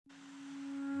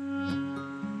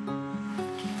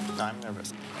No, I'm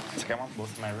nervous. It's like I want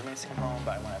both of my roommates to come home,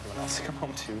 but I want everyone else to come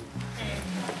home too.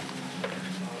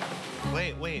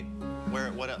 Wait.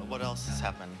 What else has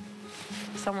happened?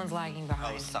 Someone's lagging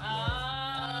behind. Oh, stop.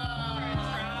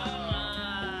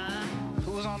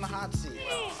 Who was on the hot seat?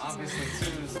 Well, obviously,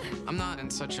 Suze. I'm not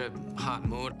in such a hot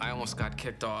mood. I almost got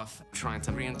kicked off trying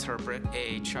to reinterpret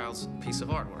a child's piece of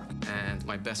artwork. And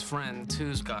my best friend,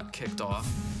 Tuz, got kicked off.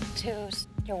 Tuz,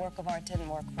 your work of art didn't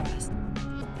work for us.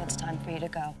 It's time for you to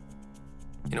go.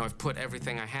 You know, I've put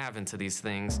everything I have into these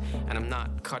things, and I'm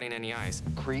not cutting any ice.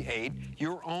 Create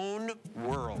your own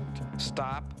world.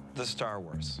 Stop the Star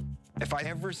Wars. If I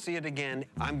ever see it again,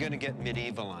 I'm gonna get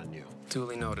medieval on you.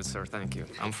 Duly noted, sir. Thank you.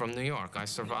 I'm from New York. I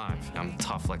survived. I'm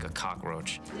tough like a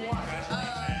cockroach.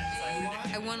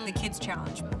 I won the kids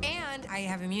challenge, and I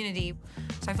have immunity,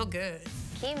 so I feel good.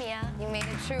 Kimia, you made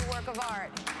a true work of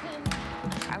art.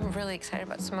 I'm really excited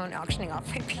about Simone auctioning off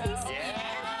my piece.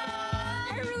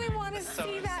 I really want to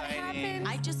see that happen.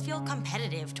 I just feel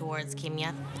competitive towards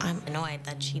Kimia. I'm annoyed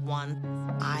that she won.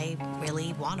 I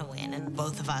really want to win, and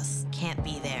both of us can't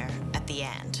be there at the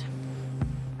end.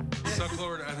 Suck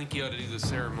Lord, I think you ought to do the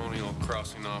ceremonial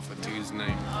crossing off of T's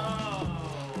name.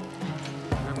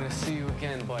 I'm gonna see you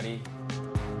again, buddy.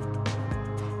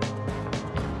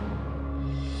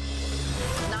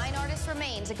 9 artists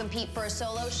remain to compete for a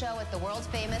solo show at the world's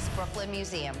famous Brooklyn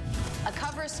Museum. A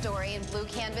cover story in Blue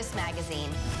Canvas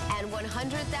magazine, and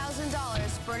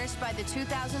 $100,000 furnished by the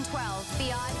 2012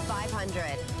 Fiat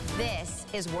 500. This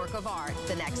is Work of Art,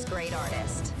 the next great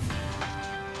artist.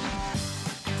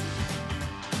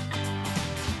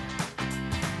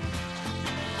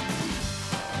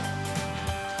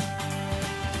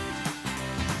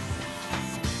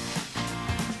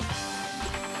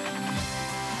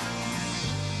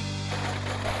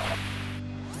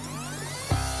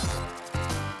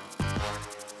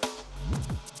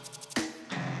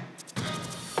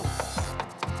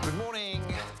 Good morning.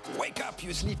 Wake up,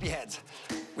 you sleepyheads.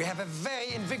 We have a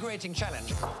very invigorating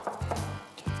challenge.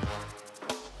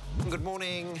 Good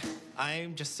morning.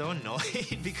 I'm just so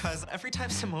annoyed because every time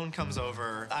Simone comes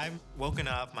over, I'm woken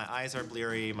up, my eyes are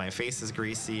bleary, my face is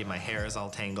greasy, my hair is all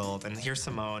tangled, and here's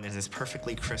Simone in his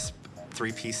perfectly crisp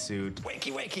 3-piece suit.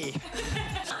 Wakey, wakey.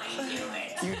 I knew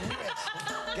it. You knew it.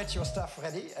 Get your stuff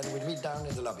ready, and we'll meet down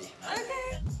in the lobby.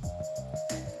 Okay.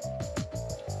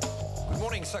 Good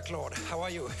morning, Suck Lord. How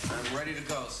are you? I'm ready to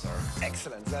go, sir.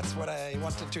 Excellent. That's what I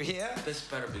wanted to hear. This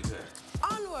better be good.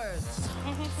 Onwards.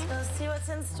 Let's go see what's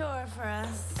in store for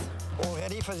us. All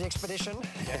ready for the expedition?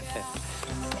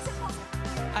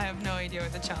 I have no idea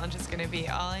what the challenge is going to be.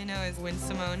 All I know is when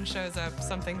Simone shows up,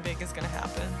 something big is going to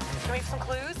happen. Can we have some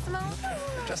clues, Simone?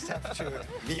 You just have to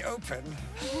be open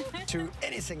to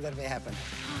anything that may happen.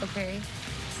 Okay.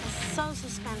 So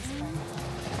suspenseful.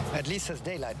 At least it's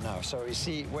daylight now, so we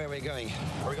see where we're going.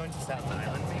 We're going to Staten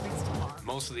Island. Maybe it's tomorrow.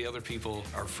 Most of the other people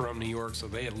are from New York, so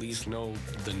they at least know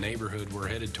the neighborhood we're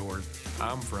headed toward.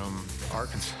 I'm from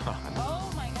Arkansas. Oh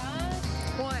my God.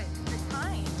 What? You're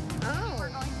kind. Oh. We're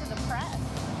going to the press.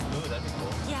 Ooh, that'd be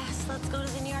cool. Yes, let's go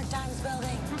to the New York Times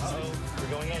building. Uh-oh, we're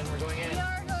going in. We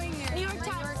are going there. New York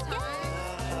Times.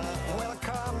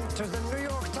 Welcome to the New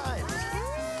York Times.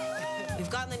 We've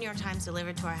gotten the New York Times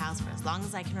delivered to our house for as long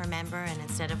as I can remember, and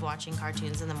instead of watching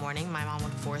cartoons in the morning, my mom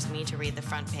would force me to read the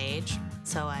front page.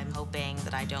 So I'm hoping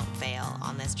that I don't fail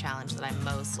on this challenge that I'm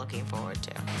most looking forward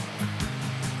to.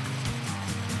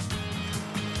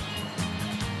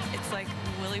 It's like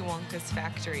Willy Wonka's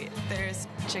factory. There's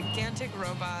gigantic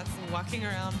robots walking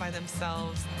around by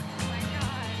themselves. Oh my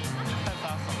God. That's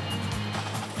awesome.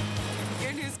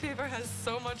 Your newspaper has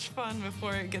so much fun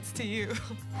before it gets to you.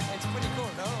 It's pretty cool,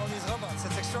 no? All these robots,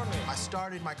 it's extraordinary. I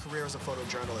started my career as a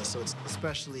photojournalist, so it's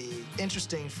especially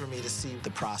interesting for me to see the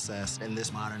process in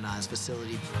this modernized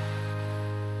facility.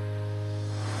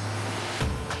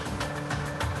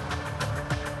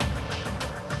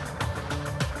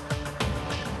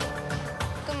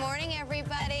 Good morning,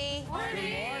 everybody.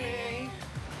 Morning.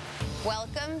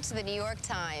 Welcome to the New York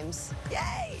Times.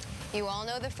 Yay! You all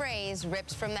know the phrase,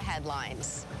 ripped from the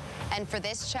headlines. And for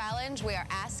this challenge, we are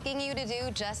asking you to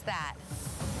do just that.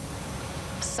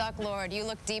 Suck Lord, you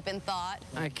look deep in thought.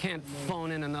 I can't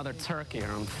phone in another turkey or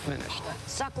I'm finished.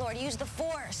 Suck Lord, use the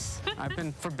Force. I've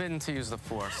been forbidden to use the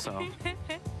Force, so...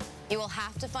 You will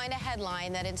have to find a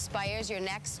headline that inspires your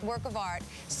next work of art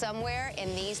somewhere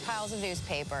in these piles of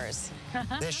newspapers.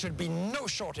 There should be no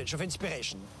shortage of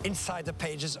inspiration inside the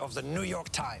pages of the New York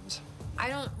Times. I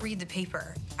don't read the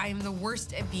paper. I'm the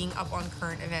worst at being up on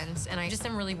current events, and I just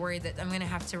am really worried that I'm gonna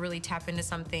have to really tap into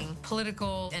something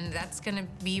political, and that's gonna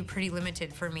be pretty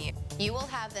limited for me. You will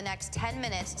have the next 10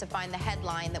 minutes to find the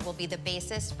headline that will be the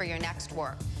basis for your next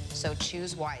work, so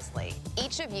choose wisely.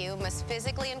 Each of you must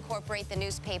physically incorporate the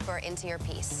newspaper into your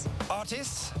piece.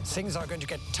 Artists, things are going to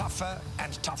get tougher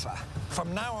and tougher.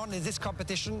 From now on in this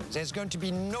competition, there's going to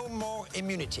be no more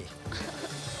immunity.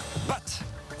 But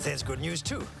there's good news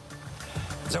too.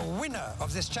 The winner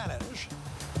of this challenge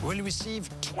will receive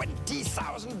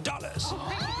 $20,000.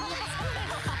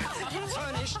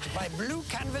 Furnished by Blue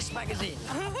Canvas magazine.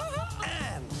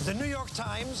 And the New York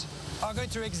Times are going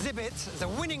to exhibit the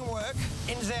winning work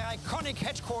in their iconic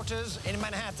headquarters in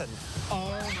Manhattan.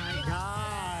 Oh my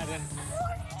God.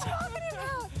 What are you talking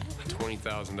about?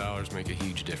 $20,000 make a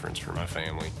huge difference for my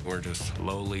family. We're just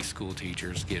lowly school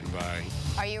teachers getting by.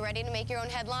 Are you ready to make your own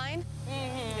headline?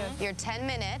 Mm-hmm. Your 10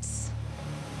 minutes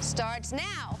starts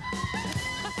now.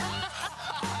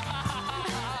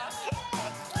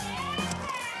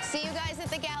 See you guys at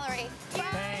the gallery. Bye.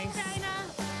 Thanks.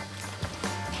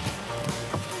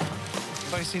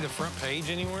 Anybody see the front page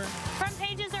anywhere? Front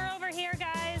pages are over here,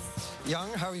 guys.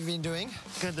 Young, how have you been doing?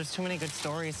 Good, there's too many good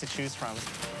stories to choose from.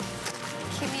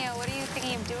 Kimia, what are you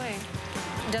thinking of doing?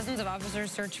 Dozens of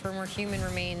officers search for more human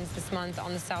remains this month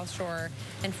on the South Shore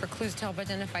and for clues to help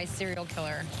identify serial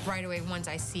killer. Right away, once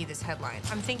I see this headline,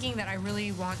 I'm thinking that I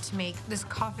really want to make this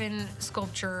coffin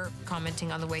sculpture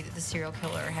commenting on the way that the serial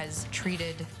killer has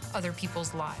treated other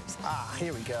people's lives. Ah,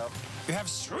 here we go. You have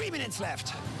 3 minutes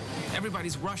left.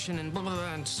 Everybody's rushing and blah, blah,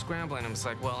 blah, and scrambling. I'm just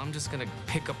like, well, I'm just gonna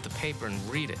pick up the paper and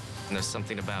read it. And there's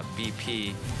something about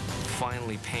BP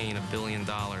finally paying $1 billion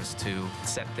to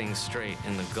set things straight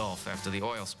in the Gulf after the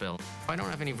oil spill. I don't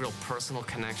have any real personal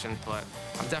connection, but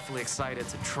I'm definitely excited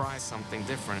to try something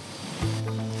different.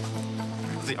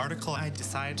 The article I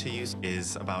decided to use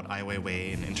is about Ai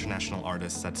Weiwei, an international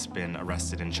artist that's been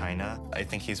arrested in China. I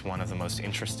think he's one of the most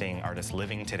interesting artists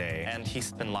living today, and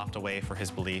he's been locked away for his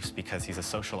beliefs because he's a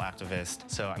social activist.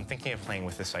 So I'm thinking of playing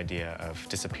with this idea of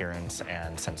disappearance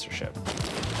and censorship.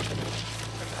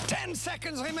 10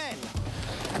 seconds remain.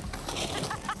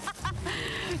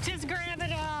 Just grab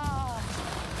it all.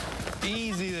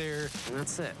 Easy there. And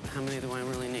that's it. How many do I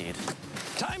really need?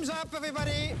 Time's up,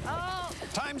 everybody. Oh.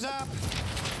 Time's up.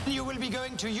 You will be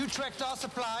going to Utrecht Art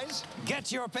Supplies.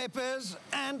 Get your papers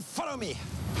and follow me.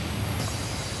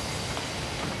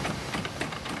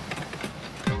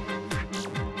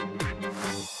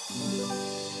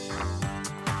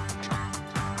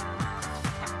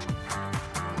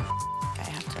 I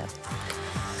have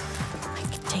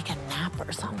to take a nap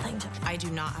or something. I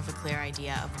do not have a clear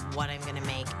idea of what I'm gonna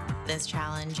make. This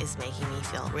challenge is making me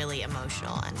feel really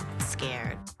emotional and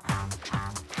scared.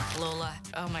 Lola,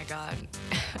 oh my God.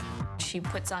 She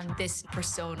puts on this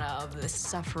persona of this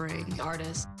suffering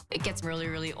artist. It gets really,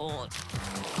 really old.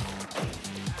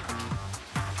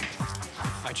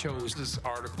 I chose this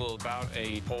article about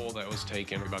a poll that was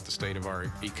taken about the state of our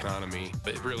economy.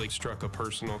 It really struck a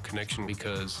personal connection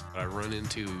because I run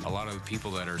into a lot of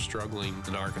people that are struggling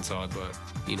in Arkansas, but,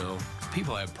 you know,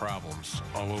 people have problems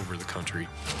all over the country.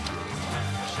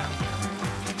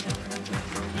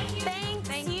 Thanks,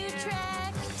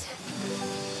 Utrecht.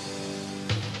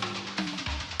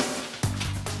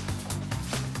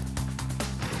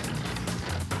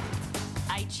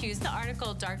 I choose the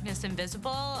article Darkness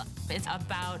Invisible. It's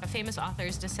about a famous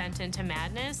author's descent into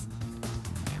madness.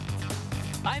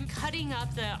 I'm cutting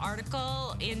up the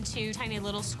article into tiny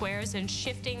little squares and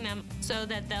shifting them so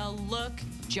that they'll look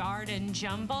jarred and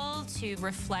jumbled to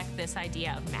reflect this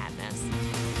idea of madness.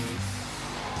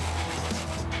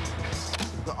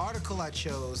 The article I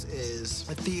chose is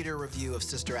a theater review of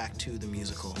Sister Act 2, the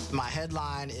musical. My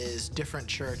headline is Different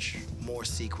Church, More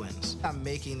Sequins. I'm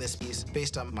making this piece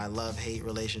based on my love-hate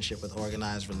relationship with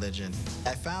organized religion.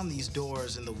 I found these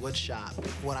doors in the wood shop.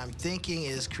 What I'm thinking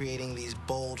is creating these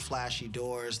bold, flashy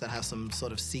doors that have some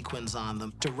sort of sequins on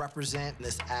them to represent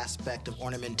this aspect of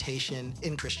ornamentation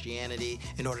in Christianity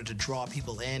in order to draw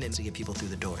people in and to get people through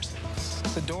the doors.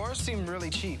 The doors seem really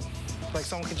cheap. Like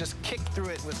someone could just kick through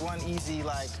it with one easy,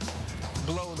 like,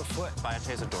 blow of the foot. Buy a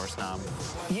taste of door snob.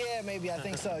 Yeah, maybe, I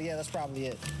think so. Yeah, that's probably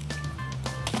it.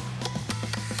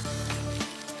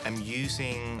 I'm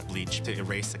using bleach to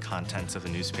erase the contents of the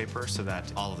newspaper so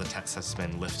that all of the text has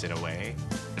been lifted away.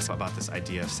 It's about this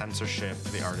idea of censorship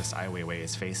the artist Ai Weiwei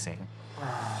is facing.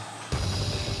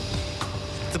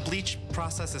 The bleach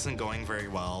process isn't going very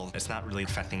well. It's not really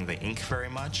affecting the ink very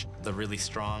much. The really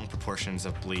strong proportions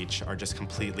of bleach are just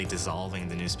completely dissolving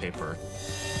the newspaper.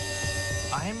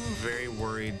 I'm very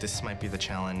worried this might be the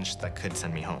challenge that could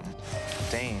send me home.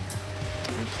 Dang,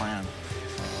 good plan.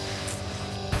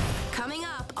 Coming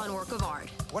up on Work of Art.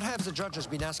 What have the judges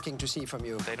been asking to see from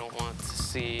you? They don't want to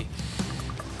see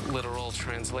literal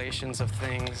translations of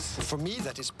things. For me,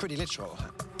 that is pretty literal.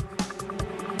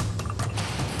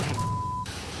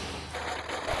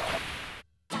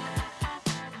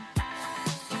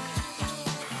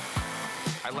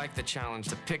 I like the challenge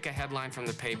to pick a headline from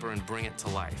the paper and bring it to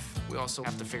life. We also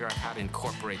have to figure out how to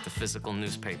incorporate the physical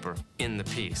newspaper in the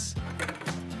piece.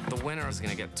 The winner is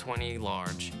going to get 20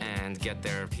 large and get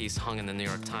their piece hung in the New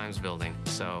York Times building.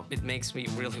 So it makes me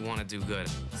really want to do good.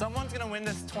 Someone's gonna win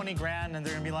this 20 grand and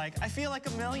they're gonna be like, I feel like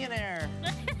a millionaire.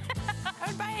 I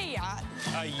would buy a yacht.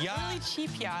 A yacht? A really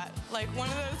cheap yacht. Like one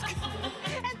of those.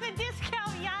 At the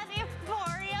discount yacht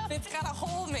emporium. It's got a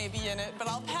hole maybe in it, but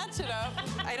I'll patch it up.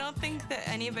 I don't think that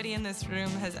anybody in this room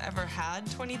has ever had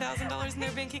 $20,000 in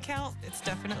their bank account. It's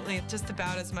definitely just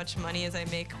about as much money as I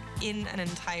make in an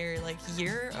entire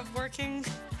year of working.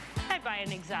 I'd buy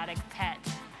an exotic pet.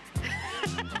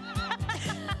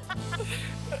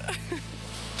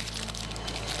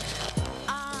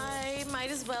 I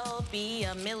might as well be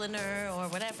a milliner or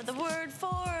whatever the word for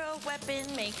a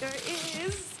weapon maker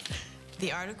is.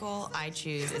 The article I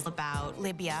choose is about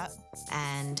Libya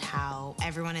and how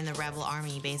everyone in the rebel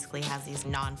army basically has these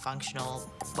non-functional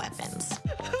weapons.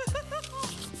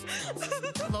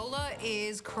 Lola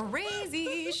is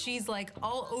crazy. She's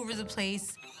all over the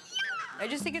place. I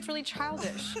just think it's really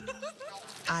childish.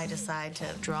 I decide to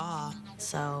draw,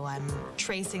 so I'm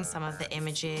tracing some of the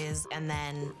images and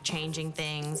then changing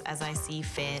things as I see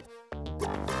fit.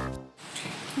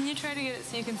 Can you try to get it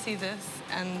so you can see this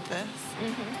and this?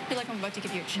 I feel like I'm about to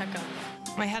give you a checkup.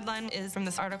 My headline is from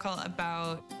this article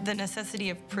about the necessity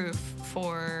of proof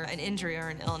for an injury or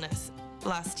an illness.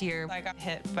 Last year, I got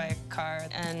hit by a car,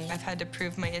 and I've had to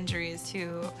prove my injuries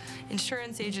to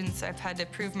insurance agents. I've had to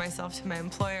prove myself to my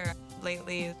employer.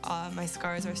 Lately, my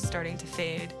scars are starting to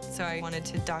fade, so I wanted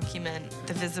to document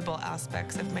the visible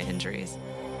aspects of my injuries.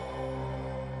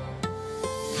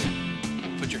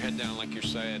 Put your head down like you're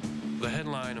sad. The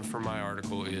headline for my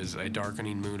article is A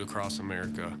Darkening Mood Across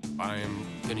America. I am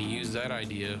going to use that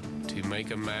idea to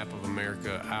make a map of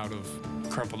America out of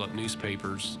crumpled up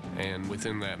newspapers, and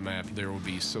within that map there will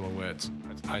be silhouettes.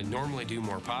 I normally do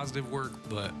more positive work,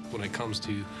 but when it comes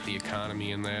to the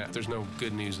economy and that, there's no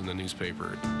good news in the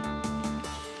newspaper.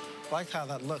 I like how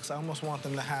that looks. I almost want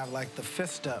them to have the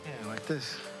fist up. Yeah, like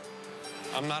this.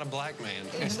 I'm not a black man.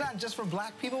 It's not just for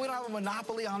black people. We don't have a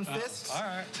monopoly on fists. All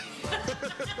right.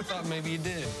 I thought maybe you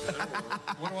did.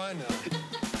 What do I know?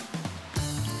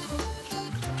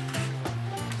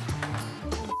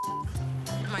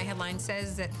 My headline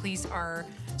says that police are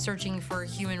searching for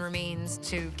human remains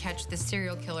to catch the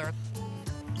serial killer.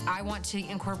 I want to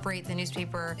incorporate the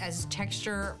newspaper as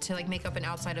texture to make up an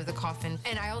outside of the coffin.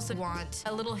 And I also want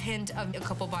a little hint of a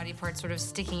couple body parts sort of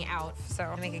sticking out. So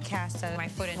I make a cast out of my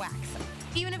foot and wax.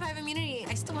 Even if I have immunity,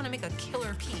 I still want to make a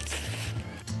killer piece.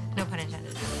 No pun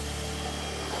intended.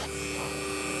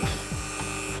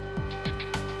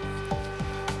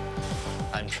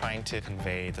 I'm trying to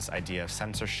convey this idea of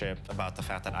censorship, about the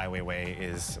fact that Ai Weiwei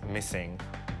is missing.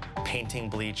 Painting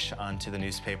bleach onto the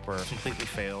newspaper completely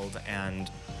failed, and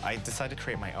I decided to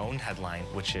create my own headline,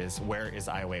 which is, where is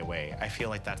Ai Weiwei? I feel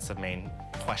like that's the main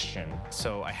question.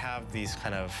 So I have these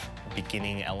kind of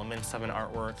beginning elements of an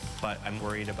artwork, but I'm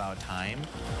worried about time.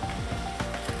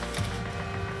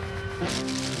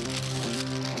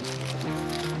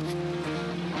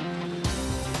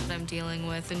 I'm dealing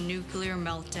with a nuclear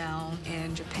meltdown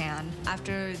in Japan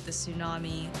after the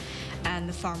tsunami and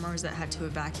the farmers that had to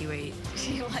evacuate.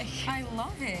 I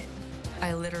love it.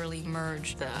 I literally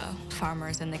merged the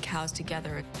farmers and the cows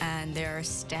together, and they're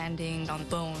standing on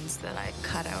bones that I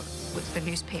cut out with the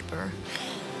newspaper.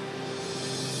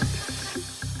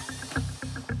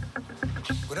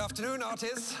 Good afternoon,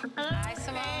 artists. Hi,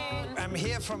 Simone. I'm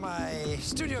here for my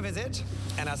studio visit,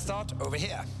 and I start over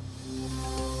here.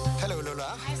 Hello,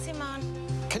 Lola. Hi, Simone.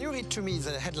 Can you read to me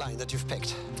the headline that you've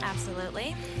picked?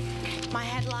 Absolutely. My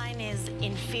headline is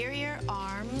Inferior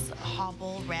Arms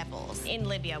Hobble Rebels in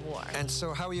Libya War. And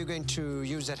so how are you going to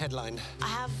use that headline? I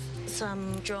have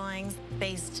some drawings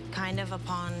based kind of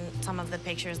upon some of the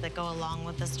pictures that go along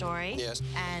with the story. Yes.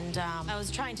 And I was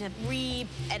trying to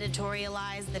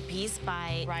re-editorialize the piece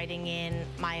by writing in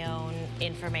my own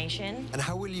information. And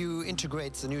how will you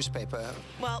integrate the newspaper?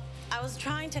 Well, I was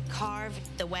trying to carve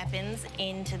the weapons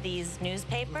into these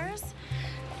newspapers.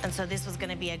 And so this was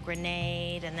going to be a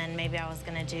grenade, and then maybe I was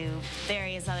going to do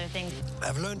various other things.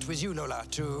 I've learned with you, Lola,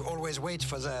 to always wait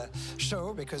for the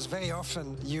show, because very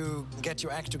often you get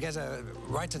your act together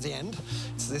right at the end.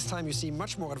 So this time you seem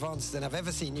much more advanced than I've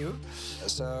ever seen you.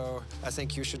 So I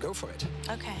think you should go for it.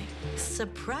 Okay.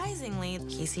 Surprisingly,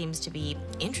 he seems to be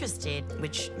interested,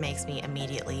 which makes me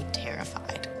immediately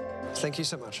terrified. Thank you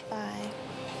so much. Bye.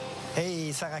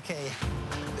 Hey, Sarah Kay.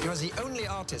 You're the only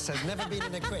artist that's never been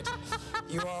in a quit.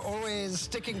 You are always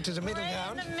sticking to the middle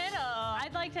ground. In the middle.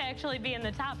 I'd like to actually be in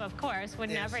the top, of course,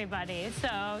 wouldn't everybody?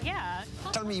 So, yeah.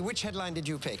 Tell me, which headline did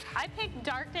you pick? I picked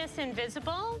Darkness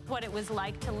Invisible, what it was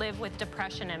like to live with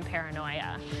depression and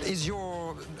paranoia. Is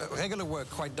your regular work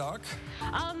quite dark?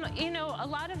 You know, a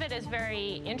lot of it is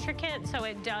very intricate, so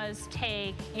it does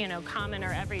take, you know, common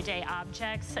or everyday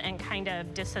objects and kind of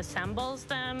disassembles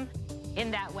them. In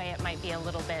that way, it might be a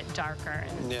little bit darker.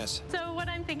 Yes. So what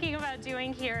I'm thinking about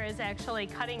doing here is actually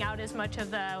cutting out as much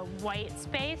of the white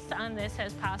space on this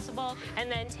as possible,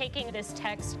 and then taking this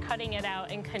text, cutting it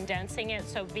out and condensing it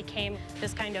so it became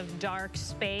this kind of dark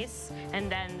space,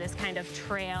 and then this kind of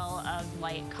trail of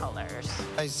light colors.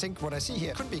 I think what I see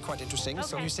here could be quite interesting. Okay.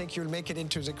 So you think you'll make it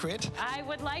into the crit? I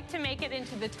would like to make it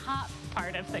into the top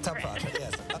part of the top grid. part,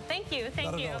 yes. Thank you,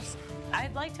 thank you.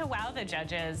 I'd like to wow the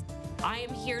judges. I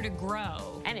am here to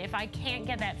grow, and if I can't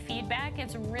get that feedback,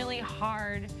 it's really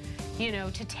hard, you know,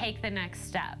 to take the next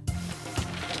step.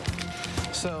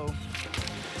 So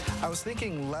I was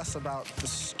thinking less about the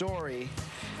story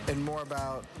and more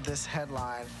about this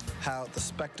headline, how the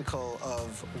spectacle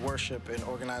of worship and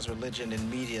organized religion in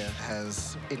media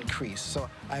has increased. So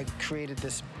I created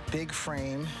this big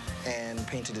frame and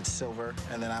painted it silver,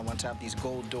 and then I want to have these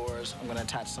gold doors. I'm going to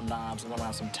attach some knobs, and I'm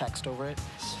going to have some text over it.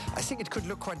 I think it could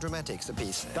look quite dramatic, the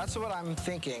piece. That's what I'm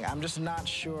thinking. I'm just not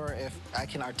sure if I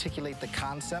can articulate the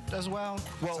concept as well.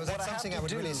 Well, so that's something I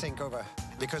would really think over,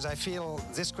 because I feel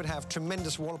this could have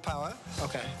tremendous wall power.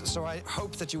 Okay. So I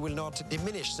hope that you will not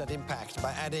diminish that impact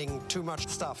by adding too much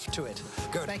stuff to it.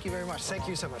 Good. Thank you very much. Thank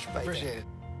you so much. Bye. Appreciate it.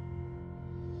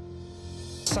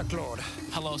 Sucklord.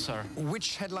 Hello, sir.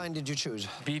 Which headline did you choose?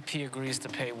 BP agrees to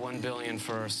pay $1 billion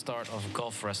for start of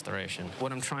Gulf restoration.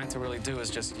 What I'm trying to really do is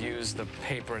just use the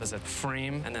paper as a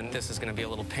frame, and then this is going to be a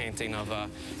little painting of a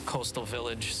coastal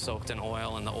village soaked in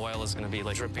oil, and the oil is going to be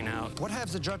like dripping out. What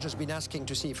have the judges been asking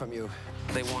to see from you?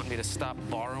 They want me to stop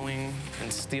borrowing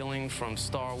and stealing from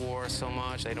Star Wars so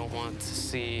much. They don't want to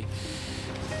see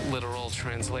literal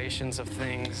translations of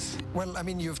things. Well, I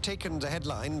mean, you've taken the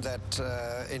headline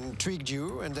that intrigued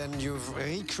you, and then you've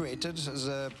recreated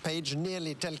the page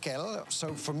nearly tel quel.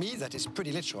 So for me, that is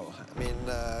pretty literal. I mean,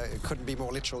 it couldn't be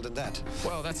more literal than that.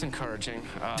 Well, that's encouraging.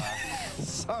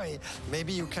 Sorry,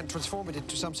 maybe you can transform it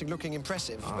into something looking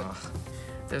impressive. But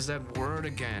there's that word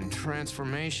again,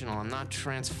 transformational. I'm not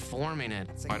transforming it.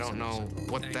 I don't know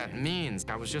what that means.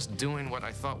 I was just doing what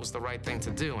I thought was the right thing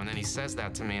to do, and then he says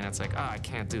that to me, and it's like, I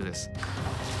can't do this.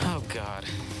 Oh, God.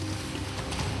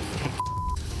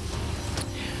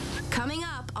 Coming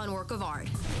up on Work of Art.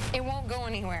 It won't go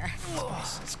anywhere.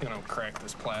 Oh, it's gonna crack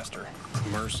this plaster.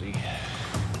 Mercy.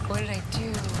 What did I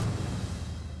do?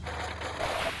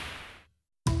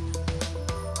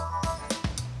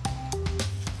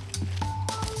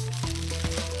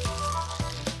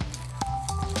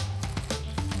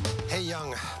 Hey,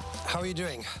 Young, how are you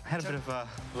doing? I had a bit of a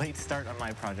late start on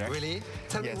my project. Really?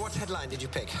 Tell me, what headline did you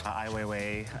pick? Ai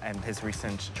Weiwei and his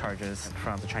recent charges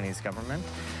from the Chinese government.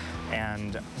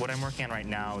 And what I'm working on right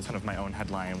now is kind of my own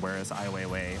headline, whereas Ai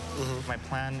Weiwei. My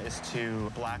plan is to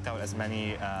black out as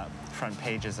many front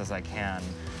pages as I can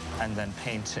and then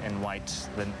paint in white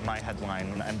my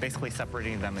headline. I'm basically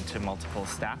separating them into multiple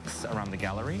stacks around the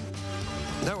gallery.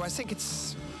 No, I think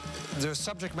the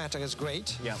subject matter is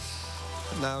great. Yeah.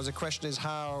 Now, the question is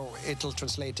how it'll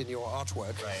translate in your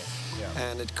artwork. Right,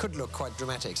 yeah. And it could look quite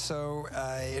dramatic. So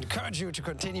I encourage you to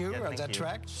continue on that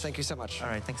track. Thank you so much. All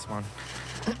right, thanks, Simone.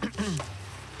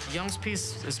 Young's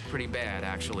piece is pretty bad,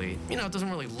 actually. You know, it doesn't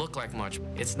really look like much.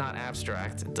 It's not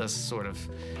abstract. It does sort of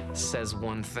says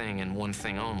one thing and one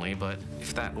thing only, but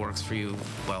if that works for you,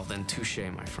 well, then touche,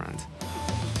 my friend.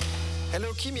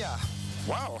 Hello, Kimia.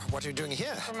 Wow, what are you doing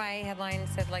here? For my headline, it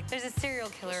said, like, there's a serial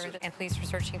killer and police were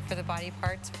searching for the body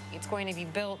parts. It's going to be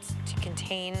built to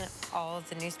contain all of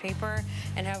the newspaper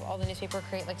and have all the newspaper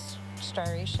create, like,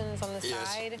 striations on the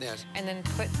side. Yes. And then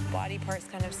put body parts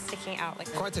kind of sticking out.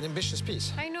 Like Quite an ambitious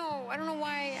piece. I know. I don't know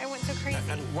why I went so crazy.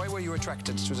 And why were you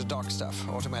attracted to the dark stuff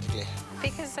automatically?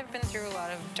 Because I've been through a lot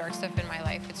of dark stuff in my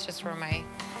life. It's just where my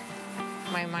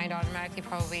mind automatically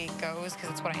probably goes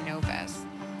because it's what I know best.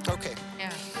 Okay.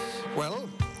 Yeah. Well,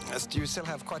 as you still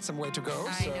have quite some way to go,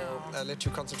 so I'll let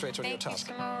you concentrate on your task.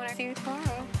 Thank you, Simone. I'll see you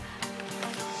tomorrow.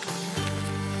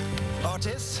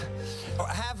 Artists,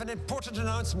 I have an important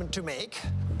announcement to make.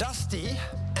 Dusty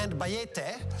and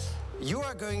Bayete, you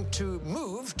are going to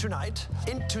move tonight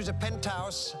into the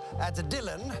penthouse at the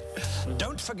Dillon.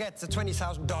 Don't forget the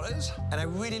 $20,000, and I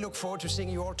really look forward to seeing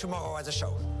you all tomorrow at the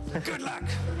show. Good luck.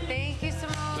 Thank you,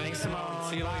 Simone. Thanks, Simone.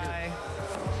 See you later.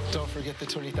 Don't forget the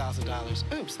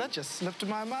 $20,000. Oops, that just slipped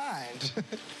my mind.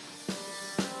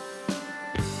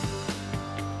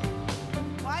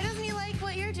 Why doesn't he like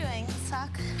what you're doing,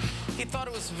 Suck? He thought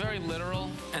it was very literal,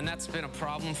 and that's been a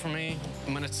problem for me.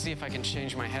 I'm gonna see if I can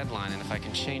change my headline, and if I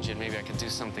can change it, maybe I can do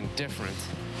something different.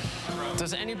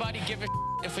 Does anybody give a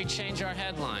if we change our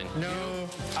headline? No,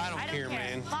 I don't care,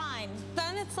 man. Fine.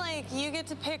 Then it's like you get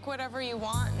to pick whatever you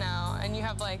want now, and you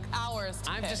have like hours to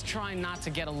I'm pick. just trying not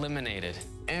to get eliminated.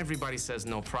 Everybody says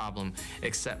no problem,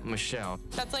 except Michelle.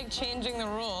 That's like changing the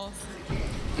rules.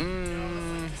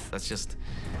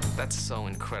 That's so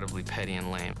incredibly petty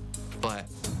and lame. But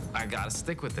I gotta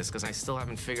stick with this because I still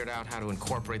haven't figured out how to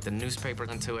incorporate the newspaper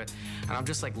into it, and I'm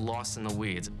just like lost in the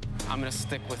weeds. I'm gonna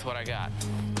stick with what I got.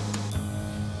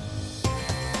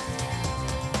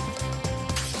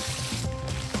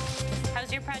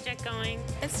 How's your project going?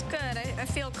 It's good. I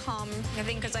feel calm. I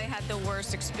think because I had the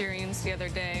worst experience the other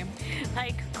day.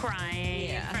 Like crying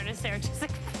in front of Sarah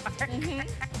Jessica Parker.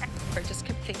 I just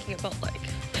kept thinking about like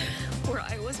where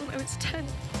I was when I was 10.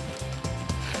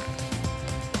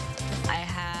 I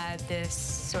had this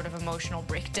sort of emotional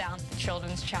breakdown, the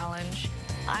Children's Challenge.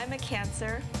 I'm a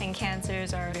Cancer, and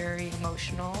Cancers are very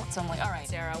emotional. So I'm like, all right,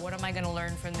 Sarah, what am I going to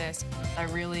learn from this? I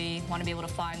really want to be able to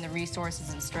find the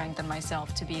resources and strength in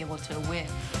myself to be able to win.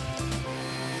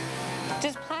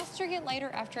 Does plaster get lighter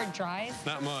after it dries?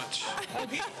 Not much.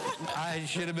 I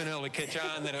should have been able to catch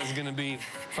on that it was going to be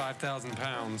 5,000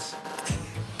 pounds.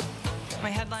 My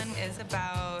headline is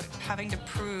about having to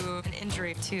prove an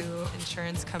injury to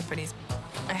insurance companies.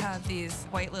 I have these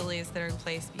white lilies that are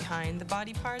placed behind the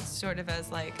body parts, sort of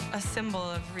as like a symbol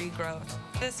of regrowth.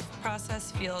 This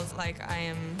process feels like I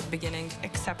am beginning to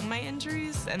accept my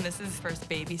injuries, and this is the first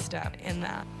baby step in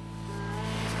that.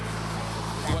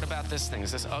 What about this thing?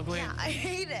 Is this ugly? Yeah, I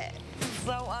hate it. It's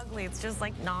so ugly. It's just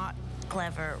like not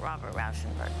clever Robert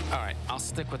Rauschenberg. All right, I'll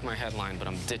stick with my headline, but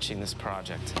I'm ditching this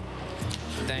project.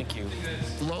 Thank you.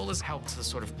 Lola's helped to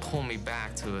sort of pull me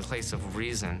back to a place of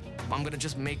reason. I'm gonna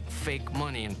just make fake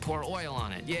money and pour oil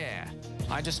on it, yeah.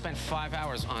 I just spent 5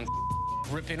 hours on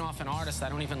ripping off an artist I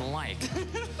don't even like.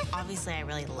 Obviously, I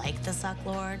really like the Suck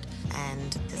Lord,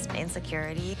 and his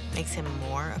insecurity makes him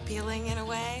more appealing in a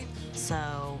way.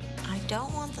 So I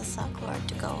don't want the Suck Lord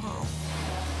to go home.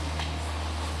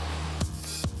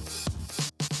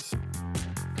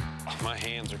 My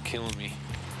hands are killing me.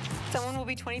 Someone will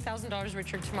be $20,000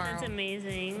 richer tomorrow. That's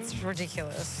amazing. It's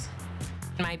ridiculous.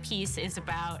 My piece is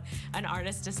about an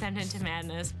artist descent into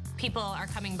madness. People are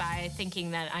coming by thinking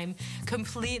that I'm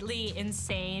completely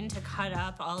insane to cut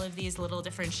up all of these little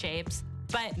different shapes.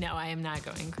 But no, I am not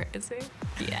going crazy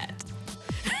yet.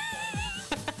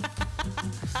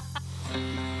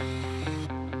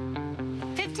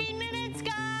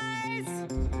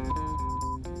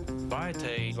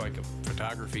 Baite's like a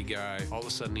photography guy. All of a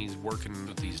sudden he's working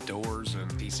with these doors,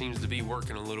 and he seems to be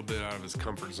working a little bit out of his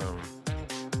comfort zone.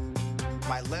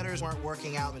 My letters weren't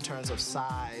working out in terms of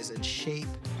size and shape.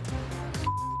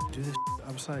 Do this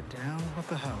upside down? What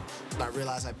the hell? I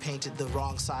realized I painted the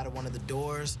wrong side of one of the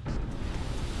doors.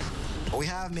 We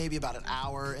have maybe about an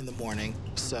hour in the morning,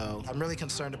 so I'm really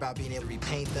concerned about being able to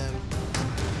repaint them.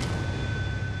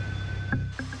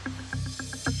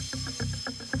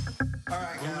 All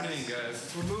right,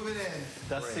 guys. We're moving in.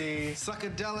 Dusty.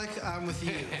 Psychedelic, I'm with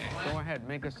you. Go ahead,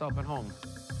 make yourself at home.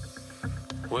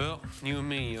 Well, you and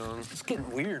me, Young. It's getting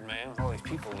weird, man. All these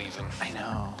people leaving. I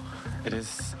know. It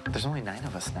is. There's only 9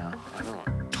 of us now. I know.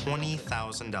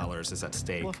 $20,000 is at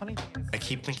stake. Well, funny. I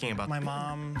keep thinking about my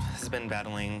mom has been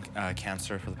battling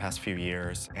cancer for the past few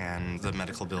years, and the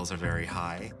medical bills are very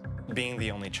high. Being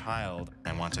the only child,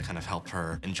 I want to kind of help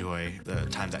her enjoy the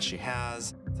time that she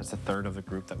has. That's a third of the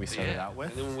group that we started out with.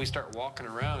 And then when we start walking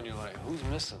around, you're like, who's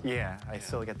missing? Yeah, I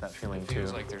still get that feeling too. It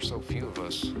feels like there's so few of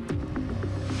us.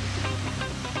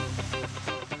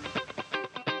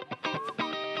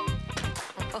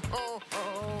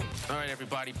 All right,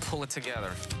 everybody, pull it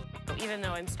together. Even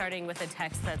though I'm starting with a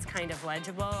text that's kind of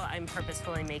legible, I'm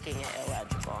purposefully making it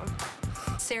illegible.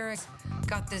 Sarah's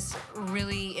got this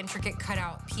really intricate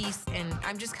cutout piece, and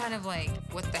I'm just kind of like,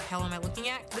 what the hell am I looking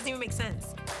at? It doesn't even make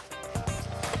sense.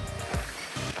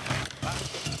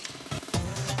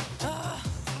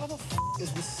 How the f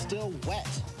is this still wet.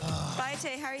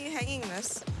 Baite, how are you hanging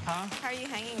this? Huh? How are you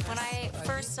hanging this? When I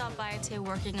first saw Baite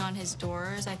working on his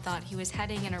doors, I thought he was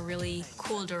heading in a really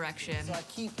cool direction. So I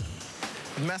keep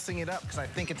messing it up because I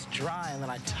think it's dry and then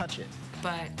I touch it.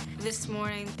 But this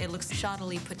morning, it looks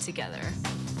shoddily put together.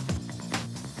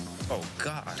 Oh,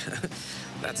 God.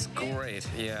 That's great.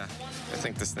 Yeah, I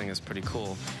think this thing is pretty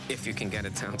cool. If you can get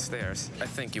it downstairs. I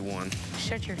think you won.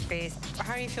 Shut your face.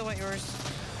 How do you feel about yours?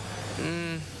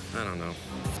 I don't know.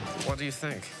 What do you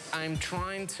think? I'm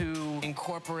trying to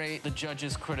incorporate the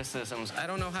judge's criticisms. I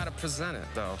don't know how to present it,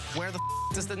 though. Where the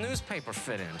does the newspaper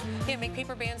fit in? Yeah, make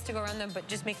paper bands to go around them, but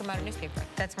just make them out of newspaper.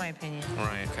 That's my opinion.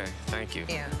 Right, okay, thank you.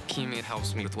 Yeah. Kimi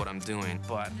helps me with what I'm doing,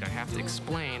 but I have to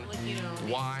explain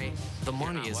why the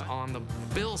money is on the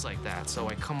bills like that. So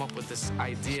I come up with this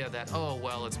idea that, oh,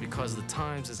 well, it's because the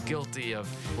Times is guilty of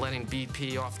letting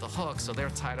BP off the hook, so they're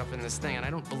tied up in this thing, and I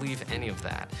don't believe any of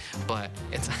that. But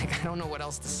it's like, I don't know what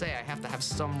else to say. I have to have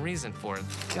some reason for it.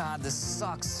 God, this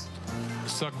sucks. The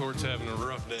Sucklord's having a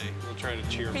rough day. We'll try to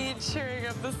cheer him. Are you cheering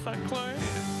up the Sucklord?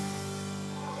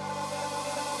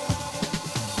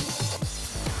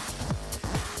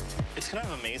 It's kind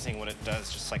of amazing what it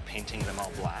does, just like painting them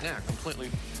all black. Yeah, completely.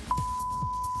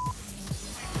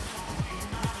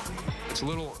 It's a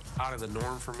little out of the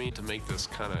norm for me to make this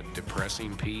kind of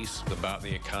depressing piece about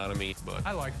the economy, but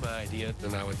I like the idea,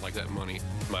 and I would like that money.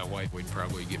 My wife would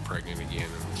probably get pregnant again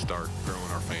and start growing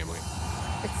our family.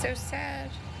 It's so sad.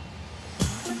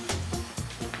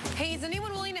 Hey, is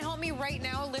anyone willing to help me right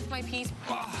now lift my piece?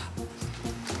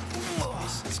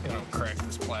 It's gonna crack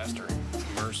this plaster.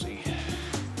 Mercy.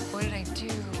 What did I do?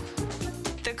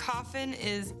 The coffin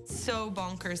is so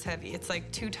bonkers heavy. It's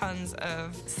like 2 tons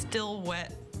of still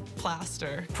wet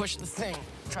plaster. Push the thing.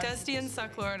 Dusty and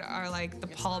Sucklord are like the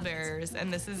pallbearers,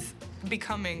 and this is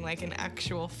becoming like an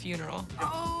actual funeral.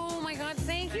 Oh my God,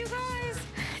 thank you guys.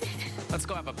 Let's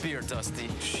go have a beer, Dusty.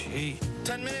 Gee.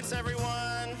 10 minutes,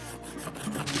 everyone.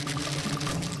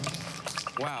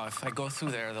 Wow, if I go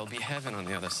through there, there'll be heaven on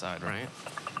the other side, right?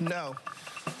 No.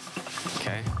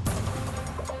 Okay.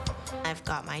 I've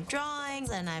got my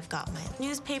drawings and I've got my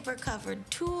newspaper covered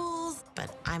tools,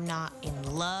 but I'm not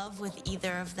in love with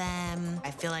either of them.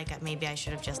 I feel like maybe I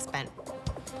should have just spent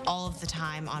all of the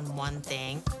time on one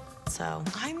thing. So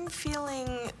I'm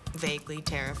feeling vaguely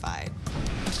terrified.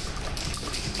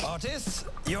 Artists,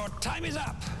 your time is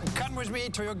up. Come with me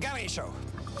to your gallery show.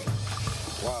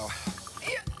 Wow.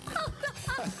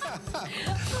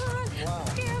 Wow.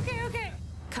 Okay.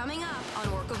 Coming up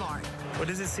on Work of Art. What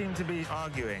does it seem to be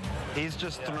arguing? He's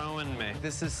just throwing me.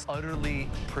 This is utterly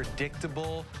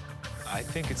predictable. I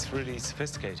think it's really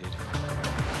sophisticated.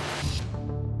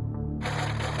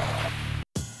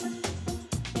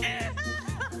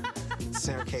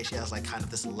 Sarah Kay, she has like kind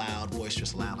of this loud,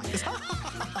 boisterous laugh like this.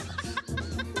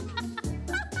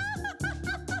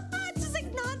 It's just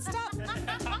like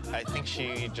nonstop. I think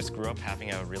she just grew up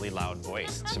having a really loud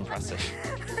voice. It's impressive.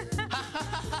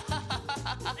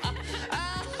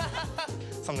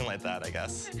 Something like that, I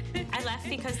guess. I laugh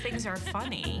because things are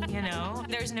funny, you know?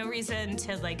 There's no reason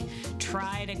to, like,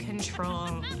 try to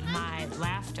control my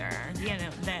laughter. You know,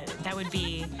 that would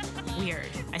be weird,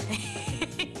 I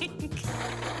think.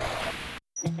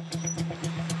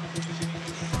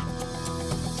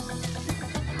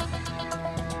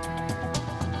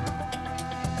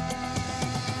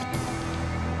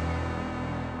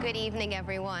 Good evening,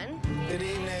 everyone. Good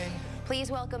evening.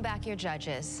 Please welcome back your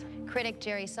judges. Critic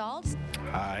Jerry Saltz.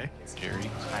 Hi, Jerry.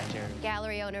 Hi, Jerry.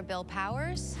 Gallery owner Bill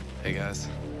Powers. Hey, guys.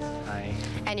 Hi.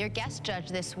 And your guest judge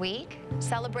this week,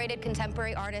 celebrated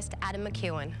contemporary artist Adam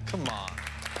McEwen. Come on.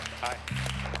 Hi.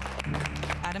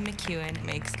 Adam McEwen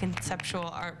makes conceptual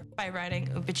art by writing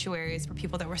obituaries for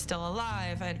people that were still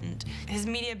alive, and his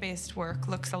media-based work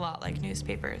looks a lot like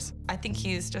newspapers. I think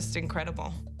he's just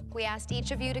incredible. We asked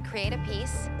each of you to create a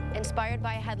piece inspired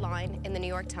by a headline in the New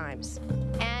York Times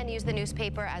and use the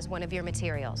newspaper as one of your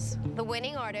materials. The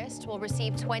winning artist will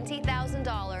receive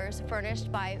 $20,000 furnished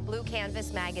by Blue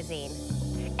Canvas magazine.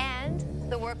 And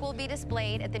the work will be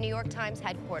displayed at the New York Times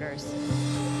headquarters.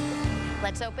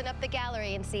 Let's open up the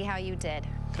gallery and see how you did.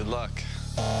 Good luck.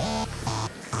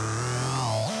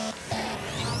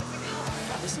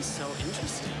 This is so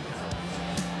interesting.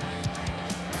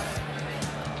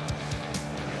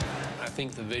 I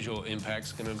think the visual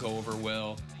impact's gonna go over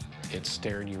well. It's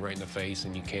staring you right in the face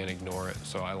and you can't ignore it,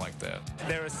 so I like that.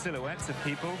 There are silhouettes of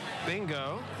people.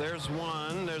 Bingo. There's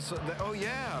one. Oh,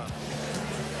 yeah.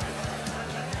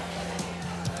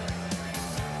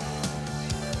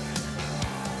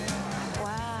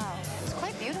 Wow, it's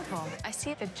quite beautiful. I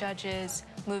see the judges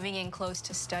moving in close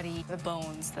to study the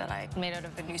bones that I made out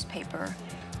of the newspaper.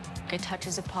 It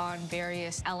touches upon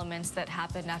various elements that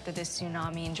happened after this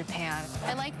tsunami in Japan.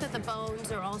 I like that the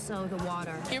bones are also the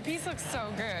water. Your piece looks so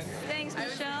good. Thanks,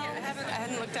 Michelle. I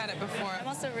hadn't looked at it before. I'm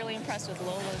also really impressed with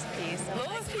Lola's piece.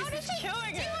 Lola's piece is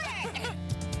killing it.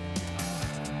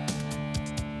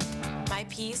 My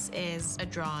piece is a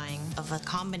drawing of a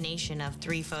combination of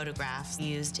 3 photographs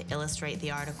used to illustrate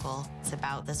the article. It's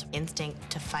about this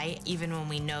instinct to fight, even when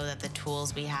we know that the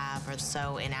tools we have are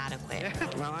so inadequate.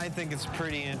 Well, I think it's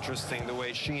pretty interesting the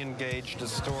way she engaged a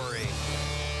story.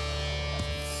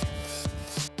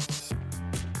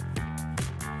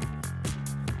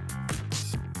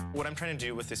 What I'm trying to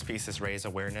do with this piece is raise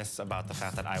awareness about the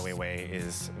fact that Ai Weiwei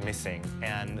is missing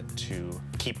and to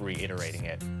keep reiterating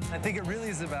it. I think it really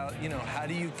is about, how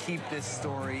do you keep this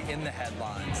story in the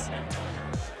headlines?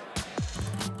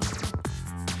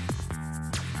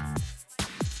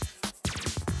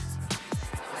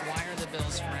 Why are the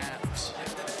bills wrapped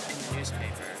in the newspaper?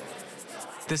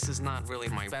 This is not really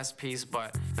my best piece,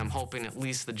 but I'm hoping at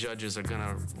least the judges are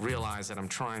gonna realize that I'm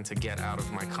trying to get out of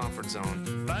my comfort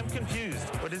zone. I'm confused.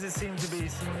 What does it seem to be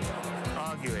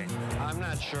arguing? I'm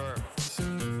not sure.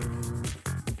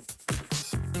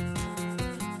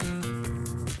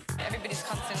 Everybody's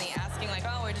constantly asking, like,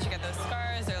 oh, where did you get those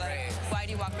scars? Or like, why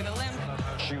do you walk with a limp?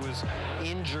 She was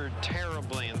injured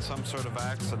terribly in some sort of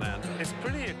accident. It's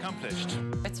pretty accomplished.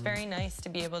 It's very nice to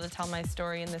be able to tell my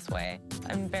story in this way.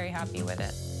 I'm very happy with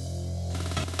it.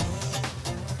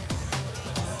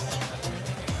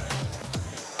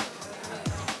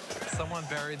 Someone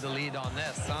buried the lead on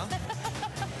this, huh?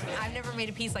 I've never made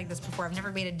a piece like this before. I've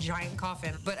never made a giant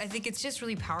coffin. But I think it's just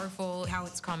really powerful how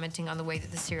it's commenting on the way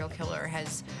that the serial killer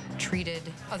has treated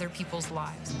other people's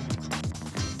lives.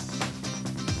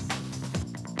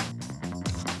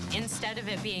 Instead of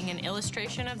it being an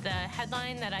illustration of the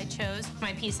headline that I chose,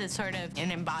 my piece is sort of an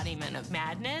embodiment of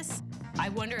madness. I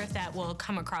wonder if that will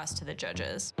come across to the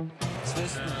judges. Is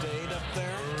this the date up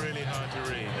there? Really hard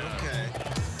to read. Okay.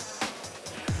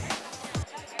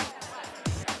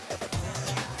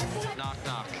 Knock,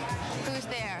 knock. Who's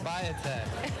there? Biotech.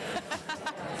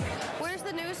 Where's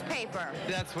the newspaper?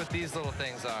 That's what these little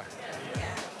things are.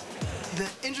 The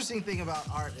interesting thing about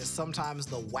art is sometimes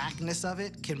the whackness of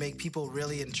it can make people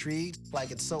really intrigued.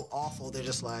 Like, it's so awful, they're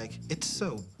just like, it's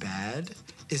so bad.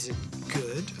 Is it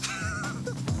good?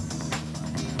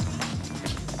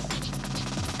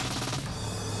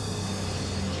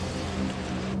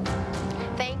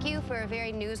 Thank you for a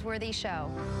very newsworthy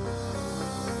show.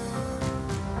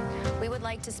 We would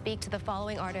like to speak to the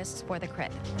following artists for the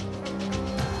crit.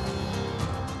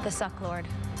 The Sucklord.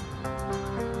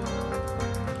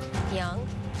 Young.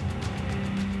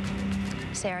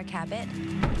 Sarah Cabot.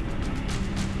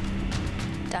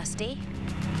 Dusty.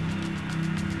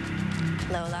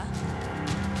 Lola.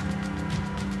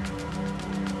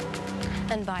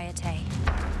 And Bayate.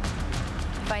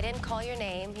 If I didn't call your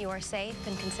name, you are safe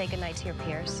and can say goodnight to your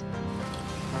peers.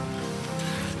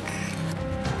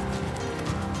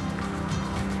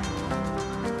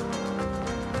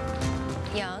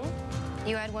 Young,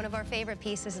 you had one of our favorite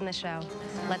pieces in the show.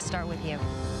 Let's start with you.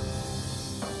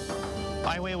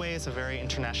 Ai Weiwei is a very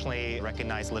internationally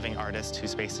recognized living artist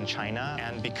who's based in China,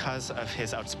 and because of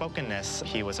his outspokenness,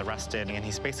 he was arrested, and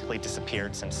he's basically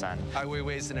disappeared since then. Ai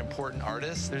Weiwei is an important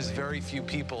artist. There's very few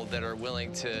people that are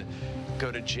willing to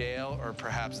go to jail or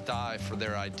perhaps die for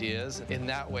their ideas. In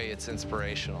that way, it's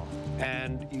inspirational.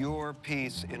 And your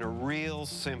piece, in a real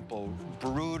simple,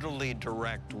 brutally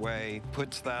direct way,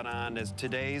 puts that on as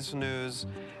today's news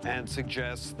and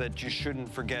suggests that you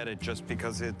shouldn't forget it just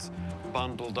because it's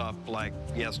bundled up like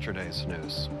yesterday's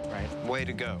news. Right. Way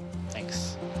to go.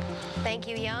 Thanks. Thank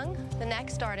you, Young. The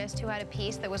next artist who had a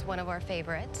piece that was one of our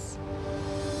favorites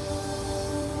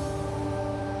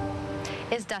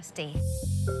is Dusty.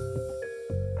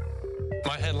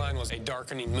 My headline was a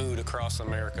darkening mood across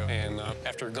America, and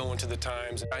after going to the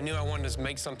Times, I knew I wanted to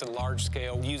make something large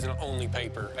scale using only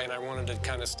paper, and I wanted to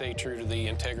kind of stay true to the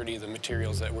integrity of the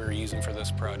materials that we're using for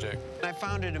this project. I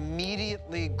found it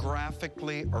immediately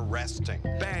graphically arresting.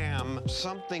 Bam!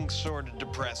 Something sort of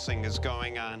depressing is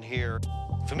going on here.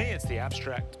 For me, it's the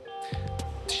abstract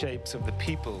shapes of the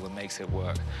people that makes it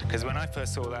work. Because when I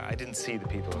first saw that, I didn't see the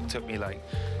people. It took me like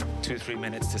 2 or 3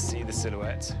 minutes to see the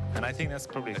silhouettes, and I think that's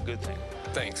probably a good thing.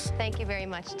 Thanks. Thank you very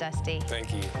much, Dusty.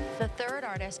 Thank you. The third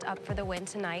artist up for the win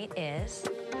tonight is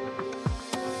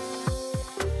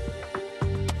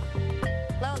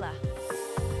Lola.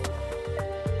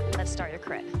 Let's start your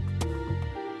crit.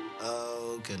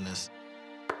 Oh, goodness.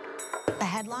 The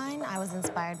headline I was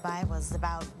inspired by was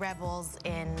about rebels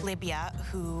in Libya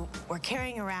who were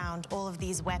carrying around all of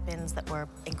these weapons that were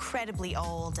incredibly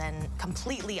old and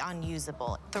completely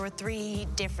unusable. There were 3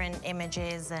 different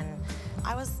images, and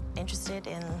I was interested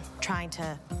in trying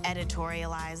to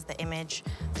editorialize the image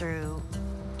through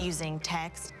using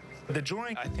text. The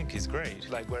drawing, I think, is great,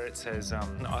 like where it says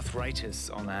arthritis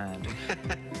on the hand.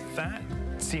 That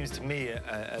seems to me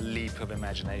a leap of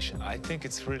imagination. I think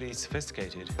it's really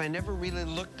sophisticated. I never really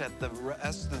looked at the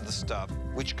rest of the stuff,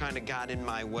 which kind of got in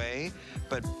my way.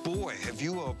 But boy, have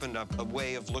you opened up a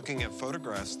way of looking at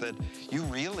photographs that you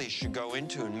really should go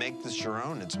into and make this your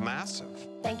own. It's massive.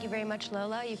 Thank you very much,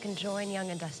 Lola. You can join Young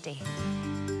and Dusty.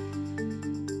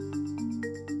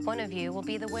 One of you will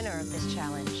be the winner of this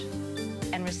challenge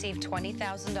and receive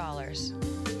 $20,000.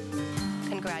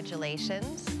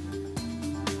 Congratulations.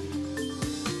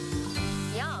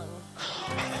 Young.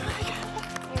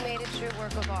 You made a true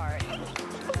work of art.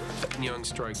 Young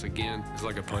strikes again. It's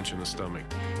like a punch in the stomach.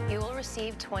 You will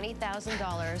receive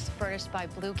 $20,000 furnished by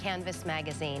Blue Canvas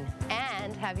magazine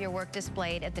and have your work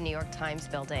displayed at the New York Times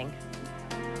building.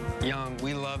 Young,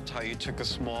 we loved how you took a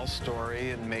small story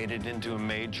and made it into a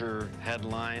major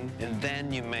headline, and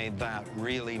then you made that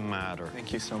really matter.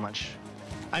 Thank you so much.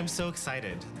 I'm so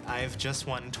excited. I've just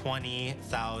won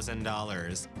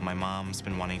 $20,000. My mom's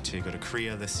been wanting to go to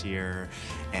Korea this year,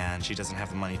 and she doesn't have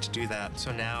the money to do that,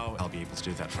 so now I'll be able to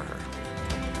do that for her.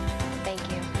 Thank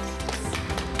you.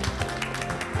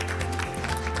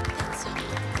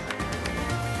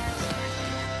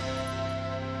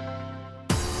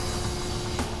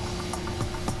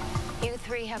 You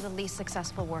 3 have the least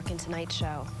successful work in tonight's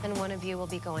show, and one of you will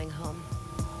be going home.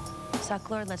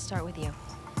 Sucklord, let's start with you.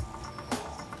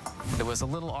 There was a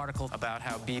little article about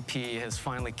how BP has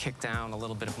finally kicked down a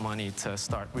little bit of money to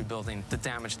start rebuilding the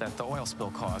damage that the oil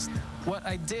spill caused. What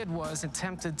I did was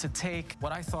attempted to take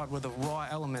what I thought were the raw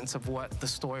elements of what the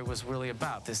story was really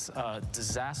about, this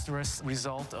disastrous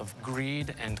result of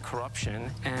greed and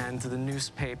corruption and the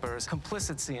newspaper's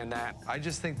complicity in that. I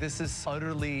just think this is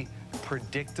utterly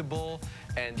predictable,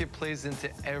 and it plays into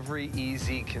every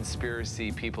easy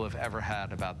conspiracy people have ever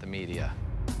had about the media.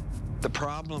 The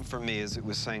problem for me is it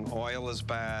was saying oil is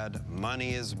bad,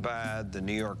 money is bad, the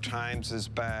New York Times is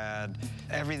bad,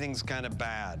 everything's kind of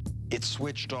bad. It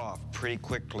switched off pretty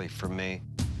quickly for me.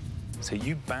 So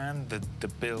you banned the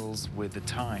bills with the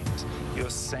Times.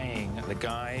 You're saying the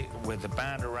guy with the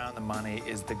band around the money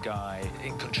is the guy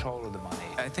in control of the money.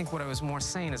 I think what I was more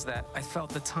saying is that I felt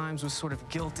the Times was sort of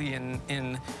guilty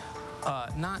in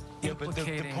not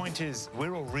implicating... But the point is,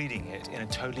 we're all reading it in a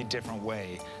totally different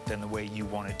way than the way you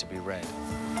want it to be read.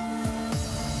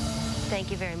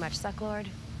 Thank you very much, Sucklord.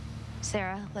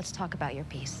 Sarah, let's talk about your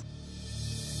piece.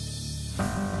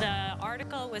 The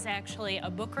article was actually a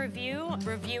book review,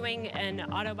 reviewing an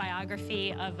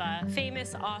autobiography of a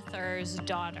famous author's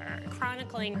daughter,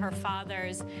 chronicling her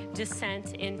father's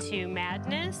descent into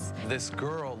madness. This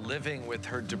girl living with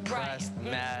her depressed,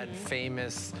 mad,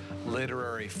 famous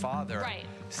literary father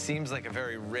seems like a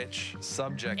very rich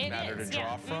subject matter to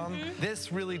draw from.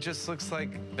 This really just looks like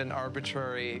an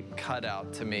arbitrary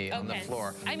cutout to me on the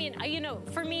floor. I mean, you know,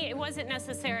 for me, it wasn't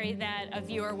necessary that a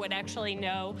viewer would actually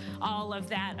know all of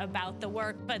that about the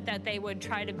work, but that they would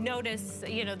try to notice,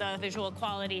 you know, the visual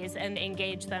qualities and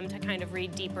engage them to kind of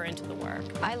read deeper into the work.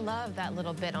 I love that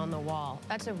little bit on the wall.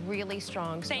 That's a really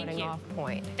strong starting off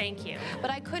point. Thank you.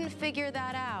 But I couldn't figure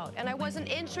that out, and I wasn't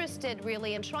interested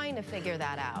really in trying to figure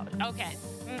that out. Okay.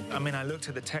 I mean, I looked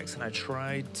at the text and I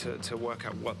tried to work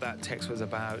out what that text was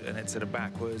about, and it's sort of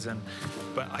backwards,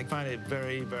 but I find it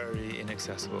very, very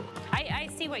inaccessible. I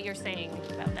see what you're saying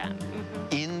about that.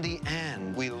 In the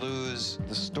end, we lose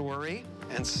the story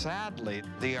and, sadly,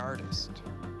 the artist.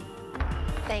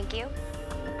 Thank you.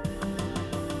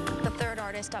 The third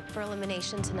artist up for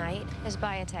elimination tonight is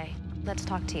Bayate. Let's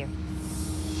talk to you.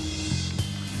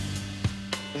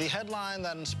 The headline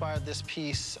that inspired this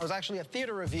piece was actually a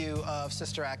theater review of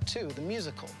Sister Act 2, the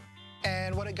musical.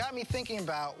 And what it got me thinking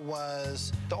about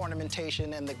was the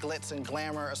ornamentation and the glitz and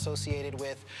glamour associated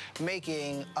with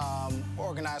making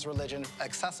organized religion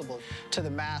accessible to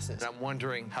the masses. I'm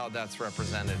wondering how that's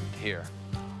represented here.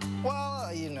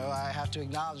 Well, you know, I have to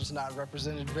acknowledge it's not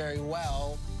represented very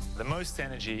well. The most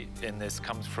energy in this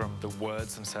comes from the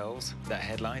words themselves, that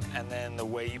headline, and then the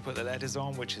way you put the letters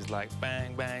on, which is like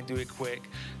bang, bang, do it quick.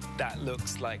 That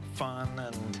looks like fun,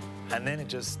 and then it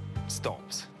just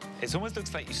stops. It almost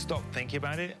looks like you stop thinking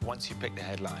about it once you pick the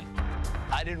headline.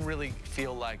 I didn't really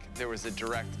feel like there was a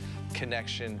direct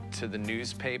connection to the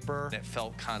newspaper. It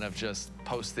felt kind of just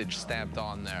postage stamped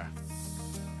on there.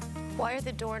 Why are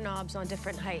the doorknobs on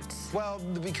different heights? Well,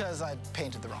 because I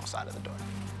painted the wrong side of the door.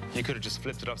 You could have just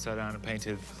flipped it upside down and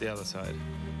painted the other side.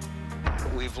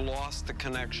 We've lost the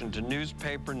connection to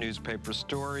newspaper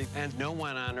story, and no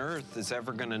one on earth is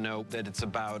ever going to know that it's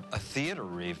about a theater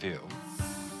review.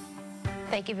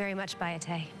 Thank you very much,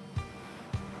 Bayate.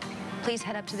 Please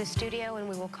head up to the studio and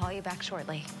we will call you back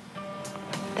shortly.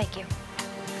 Thank you.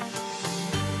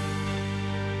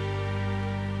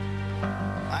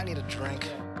 I need a drink.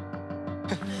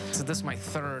 So this is my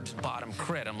third bottom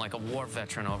crit. I'm like a war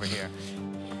veteran over here.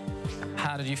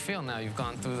 How did you feel now you've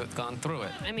gone through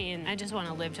it? I mean, I just want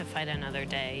to live to fight another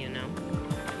day, you know?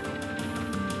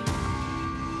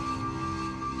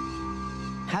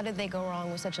 How did they go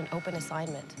wrong with such an open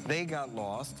assignment? They got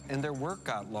lost, and their work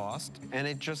got lost, and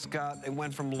it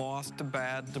went from lost to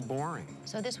bad to boring.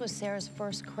 So this was Sarah's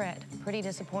first crit. Pretty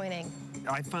disappointing.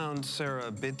 I found Sarah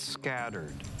a bit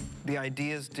scattered. The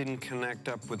ideas didn't connect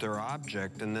up with her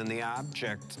object, and then the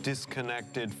object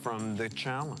disconnected from the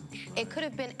challenge. It could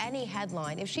have been any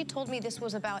headline. If she told me this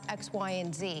was about X, Y,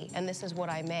 and Z, and this is what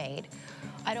I made,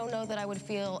 I don't know that I would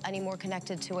feel any more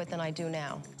connected to it than I do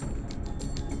now.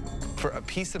 For a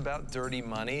piece about dirty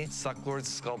money, Sucklord's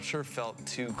sculpture felt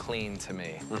too clean to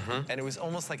me. And it was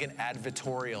almost like an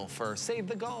advertorial for Save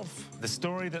the Gulf. The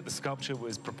story that the sculpture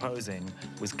was proposing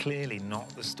was clearly not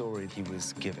the story he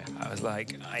was given. I was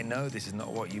like, I know this is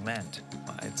not what you meant.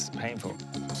 It's painful.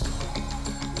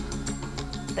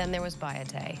 Then there was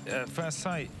Bayate. At first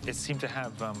sight, it seemed to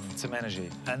have some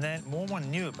energy. And then more one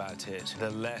knew about it,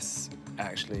 the less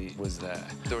actually was there.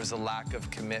 There was a lack of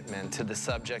commitment to the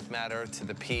subject matter, to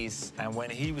the piece. And when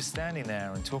he was standing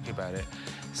there and talking about it,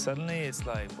 suddenly it's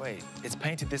like, wait, it's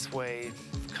painted this way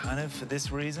kind of for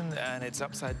this reason, and it's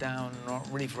upside down not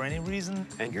really for any reason.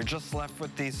 And you're just left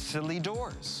with these silly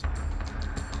doors.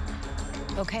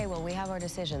 Okay, well, we have our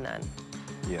decision then.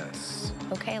 Yes.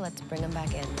 Okay, let's bring them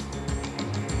back in.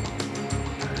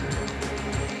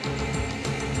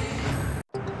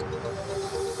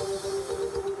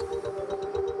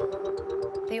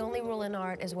 The only rule in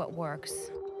art is what works,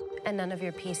 and none of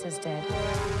your pieces did.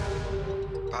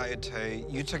 Bayate,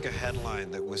 you took a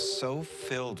headline that was so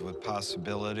filled with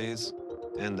possibilities,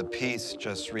 and the piece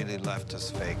just really left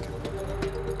us vacant.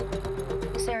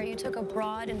 Sarah, you took a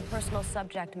broad and personal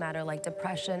subject matter like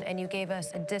depression, and you gave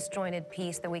us a disjointed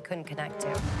piece that we couldn't connect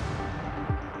to.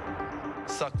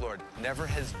 Sucklord, never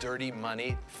has dirty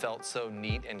money felt so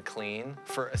neat and clean.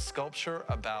 For a sculpture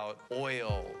about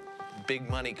oil, big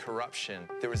money corruption,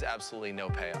 there was absolutely no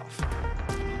payoff.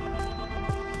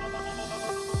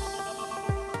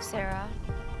 Sarah,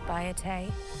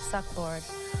 Bayate, Sucklord,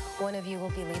 one of you will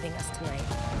be leaving us tonight.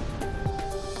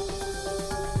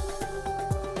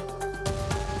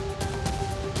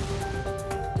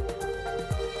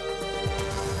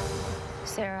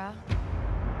 Sarah,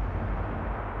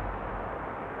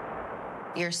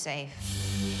 you're safe.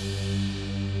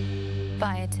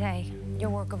 Bayate, your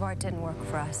work of art didn't work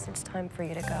for us. It's time for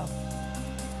you to go.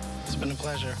 It's been a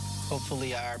pleasure.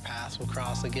 Hopefully our paths will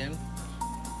cross again.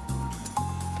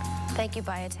 Thank you,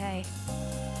 Bayate.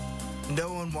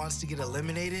 No one wants to get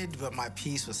eliminated, but my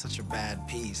piece was such a bad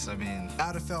piece. I mean, I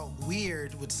would have felt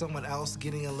weird with someone else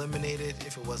getting eliminated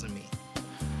if it wasn't me.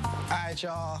 All right,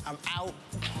 y'all, I'm out.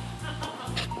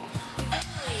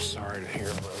 Sorry to hear,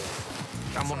 brother.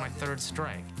 I'm on my third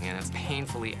strike, and it's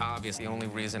painfully obvious. The only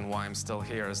reason why I'm still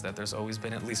here is that there's always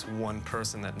been at least one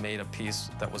person that made a piece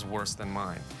that was worse than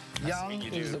mine. Young,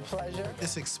 it was a pleasure.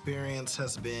 This experience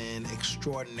has been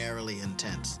extraordinarily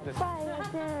intense.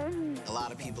 A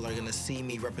lot of people are gonna see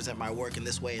me represent my work in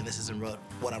this way, and this isn't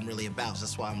what I'm really about.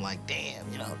 That's why I'm like,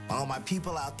 damn, you know, all my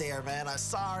people out there, man, I'm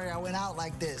sorry I went out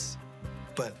like this.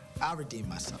 But I'll redeem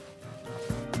myself.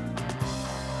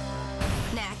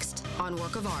 Next on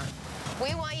Work of Art.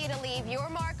 We want you to leave your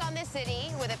mark on the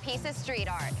city with a piece of street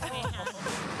art.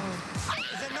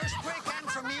 Is there no spray can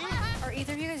for me? Are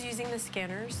either of you guys using the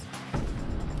scanners?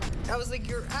 I was like,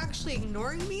 you're actually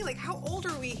ignoring me? Like, how old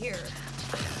are we here?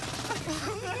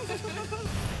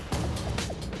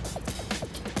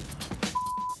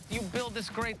 You build this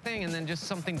great thing and then just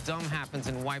something dumb happens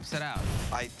and wipes it out.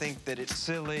 I think that it's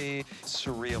silly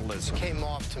surrealism. Came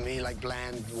off to me like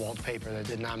bland wallpaper that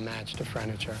did not match the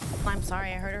furniture. I'm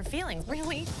sorry I hurt her feelings.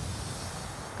 Really?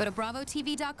 Go to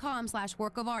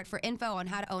bravotv.com/workofart for info on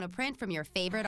how to own a print from your favorite